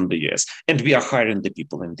focus is on the US, and we are hiring the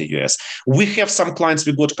people in the US. We have some clients,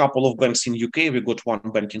 we got a couple of banks in UK, we got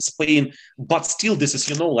 1 bank in Spain, but still this is,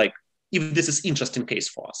 like, if this is interesting case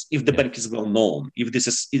for us, if the bank is well known, if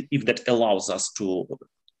that allows us to,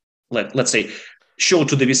 let's say, show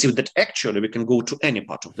to the VC that actually we can go to any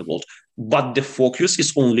part of the world, but the focus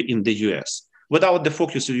is only in the US. Without the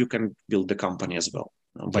focus, you can build the company as well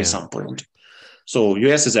by some point. So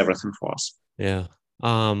US is everything for us. Yeah.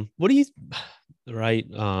 What do you, right?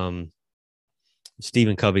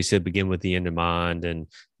 Stephen Covey said, begin with the end in mind. And,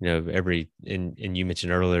 and you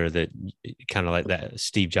mentioned earlier that kind of like that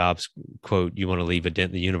Steve Jobs quote, you want to leave a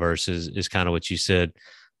dent in the universe is kind of what you said.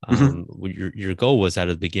 Your goal was out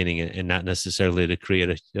of the beginning, and not necessarily to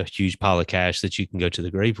create a huge pile of cash that you can go to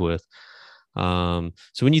the grave with. So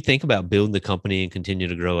when you think about building the company and continue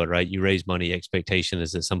to grow it, right, you raise money, expectation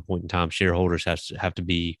is at some point in time, shareholders have to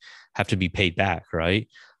be paid back. Right.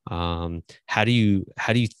 How do you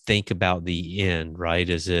think about the end, right?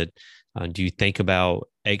 Is it, do you think about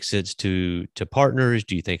exits to partners?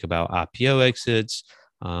 Do you think about IPO exits?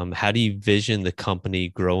 How do you vision the company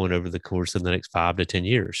growing over the course of the next 5 to 10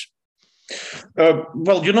 years?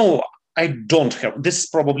 Well, I don't have, this is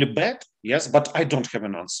probably bad, yes, but I don't have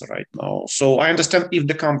an answer right now. So I understand if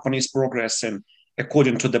the company is progressing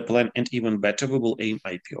according to the plan, and even better, we will aim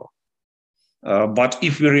IPO. But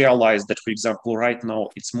if we realize that, for example, right now,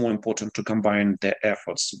 it's more important to combine the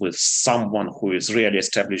efforts with someone who is really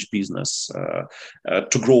established business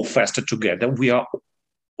to grow faster together,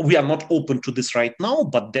 we are not open to this right now,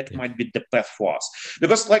 but that might be the path for us.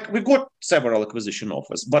 Because we got several acquisition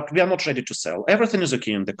offers, but we are not ready to sell. Everything is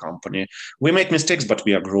okay in the company. We make mistakes, but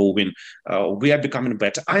we are growing. We are becoming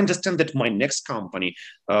better. I understand that my next company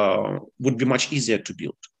would be much easier to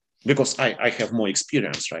build, because I have more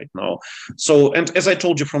experience right now. So, and as I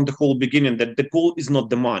told you from the whole beginning, that the goal is not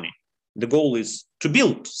the money. The goal is to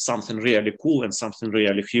build something really cool and something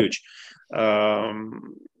really huge.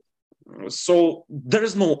 So there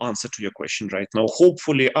is no answer to your question right now.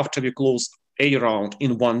 Hopefully, after we close a round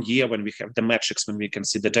in 1 year, when we have the metrics, when we can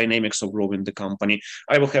see the dynamics of growing the company,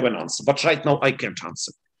 I will have an answer. But right now, I can't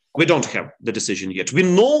answer. We don't have the decision yet. We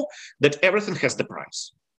know that everything has the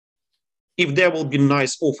price. If there will be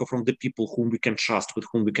nice offer from the people whom we can trust, with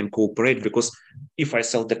whom we can cooperate, because if I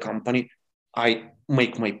sell the company, I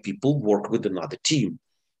make my people work with another team.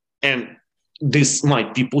 And my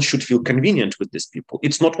people should feel convenient with these people.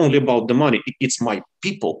 It's not only about the money, it's my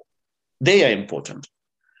people. They are important.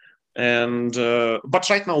 And but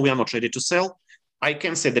right now we are not ready to sell. I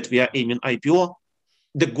can say that we are aiming IPO.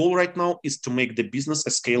 The goal right now is to make the business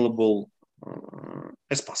as scalable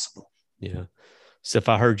as possible. Yeah. So if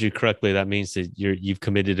I heard you correctly, that means that you've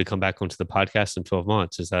committed to come back onto the podcast in 12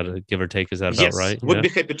 months. Is that a give or take? Is that about right? Would be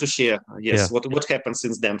happy to share. Yes. Yeah. What happened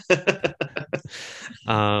since then?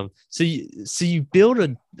 So you build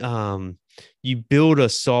a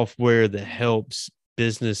software that helps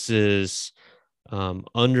businesses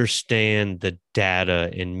understand the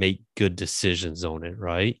data and make good decisions on it,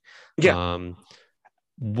 right? Yeah.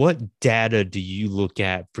 What data do you look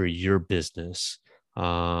at for your business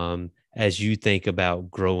as you think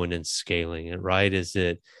about growing and scaling it, right? Is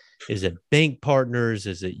it bank partners?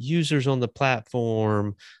 Is it users on the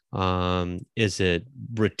platform? Is it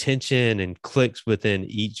retention and clicks within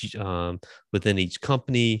each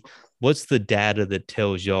company? What's the data that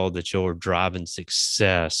tells y'all that you're driving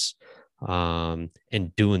success and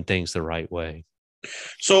doing things the right way?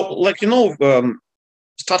 So,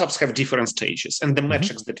 startups have different stages, and the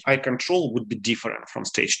metrics that I control would be different from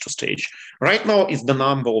stage to stage. Right now, it's the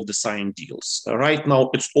number of the signed deals. Right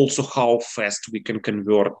now, it's also how fast we can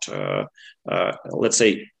convert,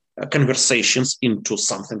 conversations into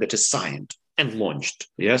something that is signed and launched.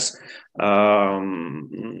 Yes.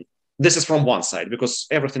 This is from one side, because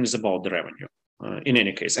everything is about the revenue. In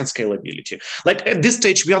any case, and scalability. Like at this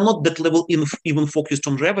stage, we are not that level even focused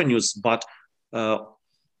on revenues, but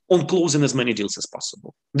on closing as many deals as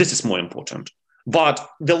possible. This is more important. But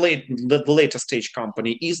the later stage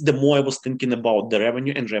company is, the more I was thinking about the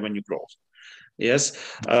revenue and revenue growth. Yes.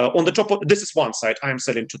 On the top of this is one side, I'm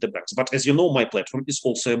selling to the banks. But as you know, my platform is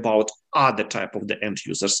also about other type of the end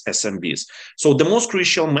users, SMBs. So the most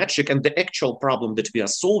crucial metric and the actual problem that we are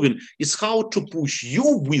solving is how to push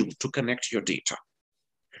your will to connect your data.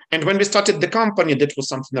 And when we started the company, that was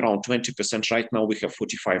something around 20%. Right now we have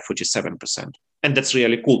 45, 47%. And that's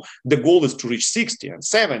really cool. The goal is to reach 60 and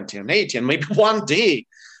 70 and 80, and maybe one day,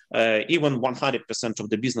 even 100% of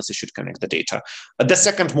the businesses should connect the data. The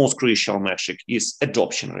second most crucial metric is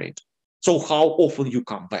adoption rate. So how often you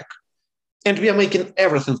come back. And we are making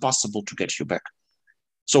everything possible to get you back.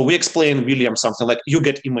 So we explain William something like, you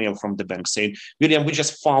get email from the bank saying, William, we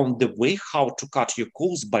just found the way how to cut your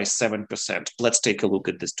calls by 7%. Let's take a look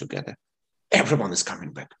at this together. Everyone is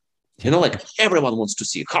coming back. Everyone wants to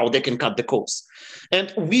see how they can cut the calls.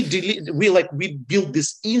 And we build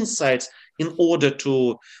these insights in order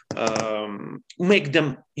to make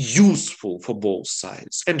them useful for both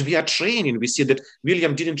sides. And we are training. We see that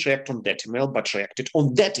William didn't react on that email, but reacted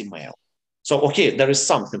on that email. So, okay, there is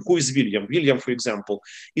something. Who is William? William, for example,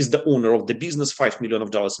 is the owner of the business, $5 million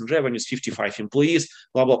in revenues, 55 employees,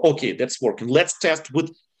 blah, blah. Okay, that's working. Let's test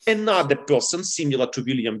with another person similar to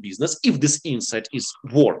William business if this insight is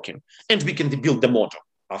working. And we can build the model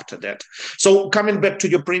after that. So coming back to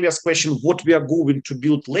your previous question, what we are going to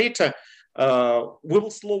build later, we will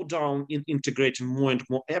slow down in integrating more and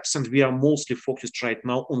more apps, and we are mostly focused right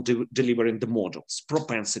now on delivering the models,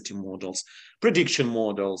 propensity models, prediction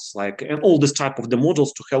models, and all this type of the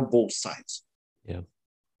models to help both sides.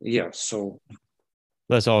 Yeah. So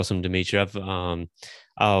that's awesome, Dmitry.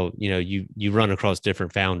 You run across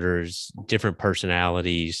different founders, different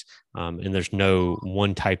personalities, and there's no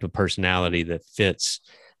one type of personality that fits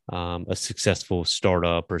a successful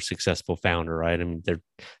startup or successful founder, right? I mean,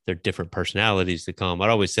 they're different personalities that come. I'd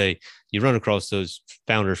always say you run across those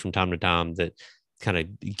founders from time to time that kind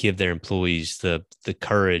of give their employees the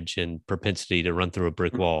courage and propensity to run through a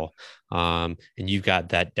brick wall. And you've got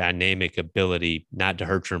that dynamic ability not to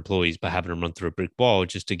hurt your employees by having them run through a brick wall,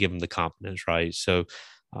 just to give them the confidence, right? So,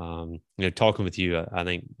 talking with you, I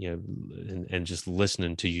think, and just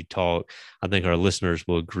listening to you talk, I think our listeners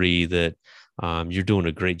will agree that you're doing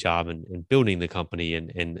a great job in building the company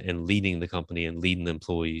and leading the company and leading the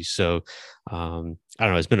employees. So I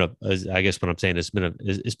don't know. I guess what I'm saying, it's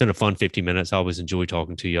been a fun 50 minutes. I always enjoy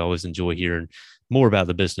talking to you. I always enjoy hearing more about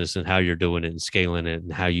the business and how you're doing it and scaling it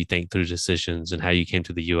and how you think through decisions and how you came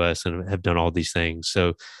to the US and have done all these things.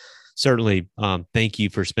 So certainly, thank you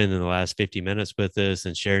for spending the last 50 minutes with us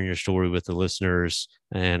and sharing your story with the listeners.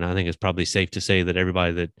 And I think it's probably safe to say that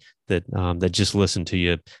everybody that just listened to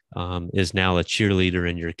you is now a cheerleader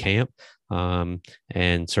in your camp.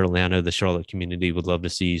 And certainly, I know the Charlotte community would love to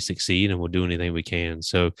see you succeed, and we'll do anything we can.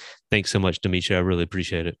 So, thanks so much, Dmitry. I really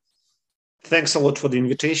appreciate it. Thanks a lot for the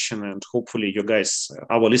invitation, and hopefully, you guys,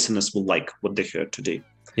 our listeners, will like what they heard today.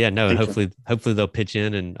 Yeah, no, and hopefully they'll pitch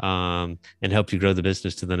in and help you grow the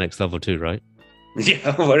business to the next level too, right?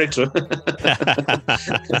 Yeah, very true. All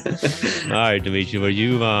right, Dimitri. Well,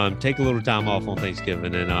 you take a little time off on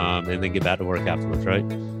Thanksgiving and then get back to work afterwards, right?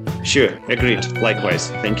 Sure, agreed. Likewise.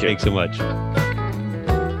 Thank you. Thanks so much.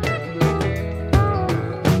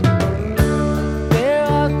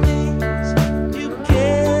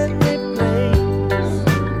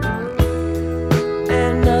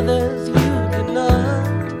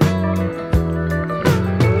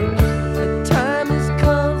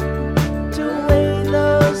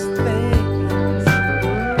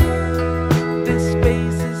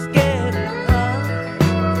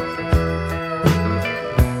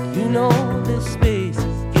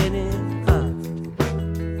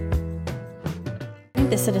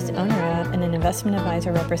 This is owner of and an investment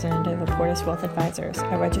advisor representative of Portus Wealth Advisors,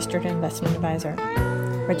 a registered investment advisor.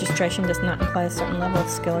 Registration does not imply a certain level of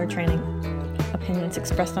skill or training. Opinions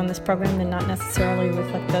expressed on this program do not necessarily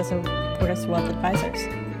reflect those of Portus Wealth Advisors.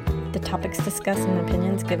 The topics discussed and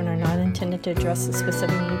opinions given are not intended to address the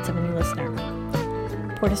specific needs of any listener.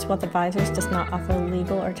 Portus Wealth Advisors does not offer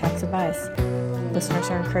legal or tax advice. Listeners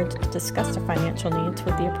are encouraged to discuss their financial needs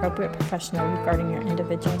with the appropriate professional regarding your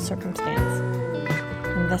individual circumstance.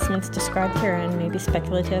 Investments described herein may be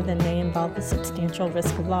speculative and may involve a substantial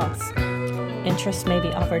risk of loss. Interest may be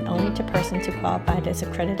offered only to persons who qualified as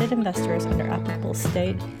accredited investors under applicable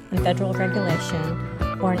state and federal regulation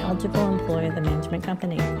or an eligible employee of the management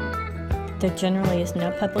company. There generally is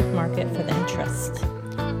no public market for the interest.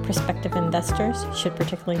 Prospective investors should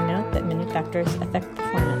particularly note that many factors affect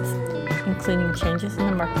performance, including changes in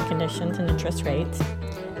the market conditions and interest rates,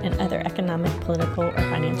 and other economic, political, or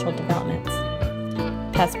financial developments.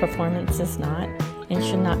 Past performance is not and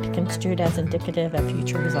should not be construed as indicative of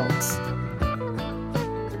future results.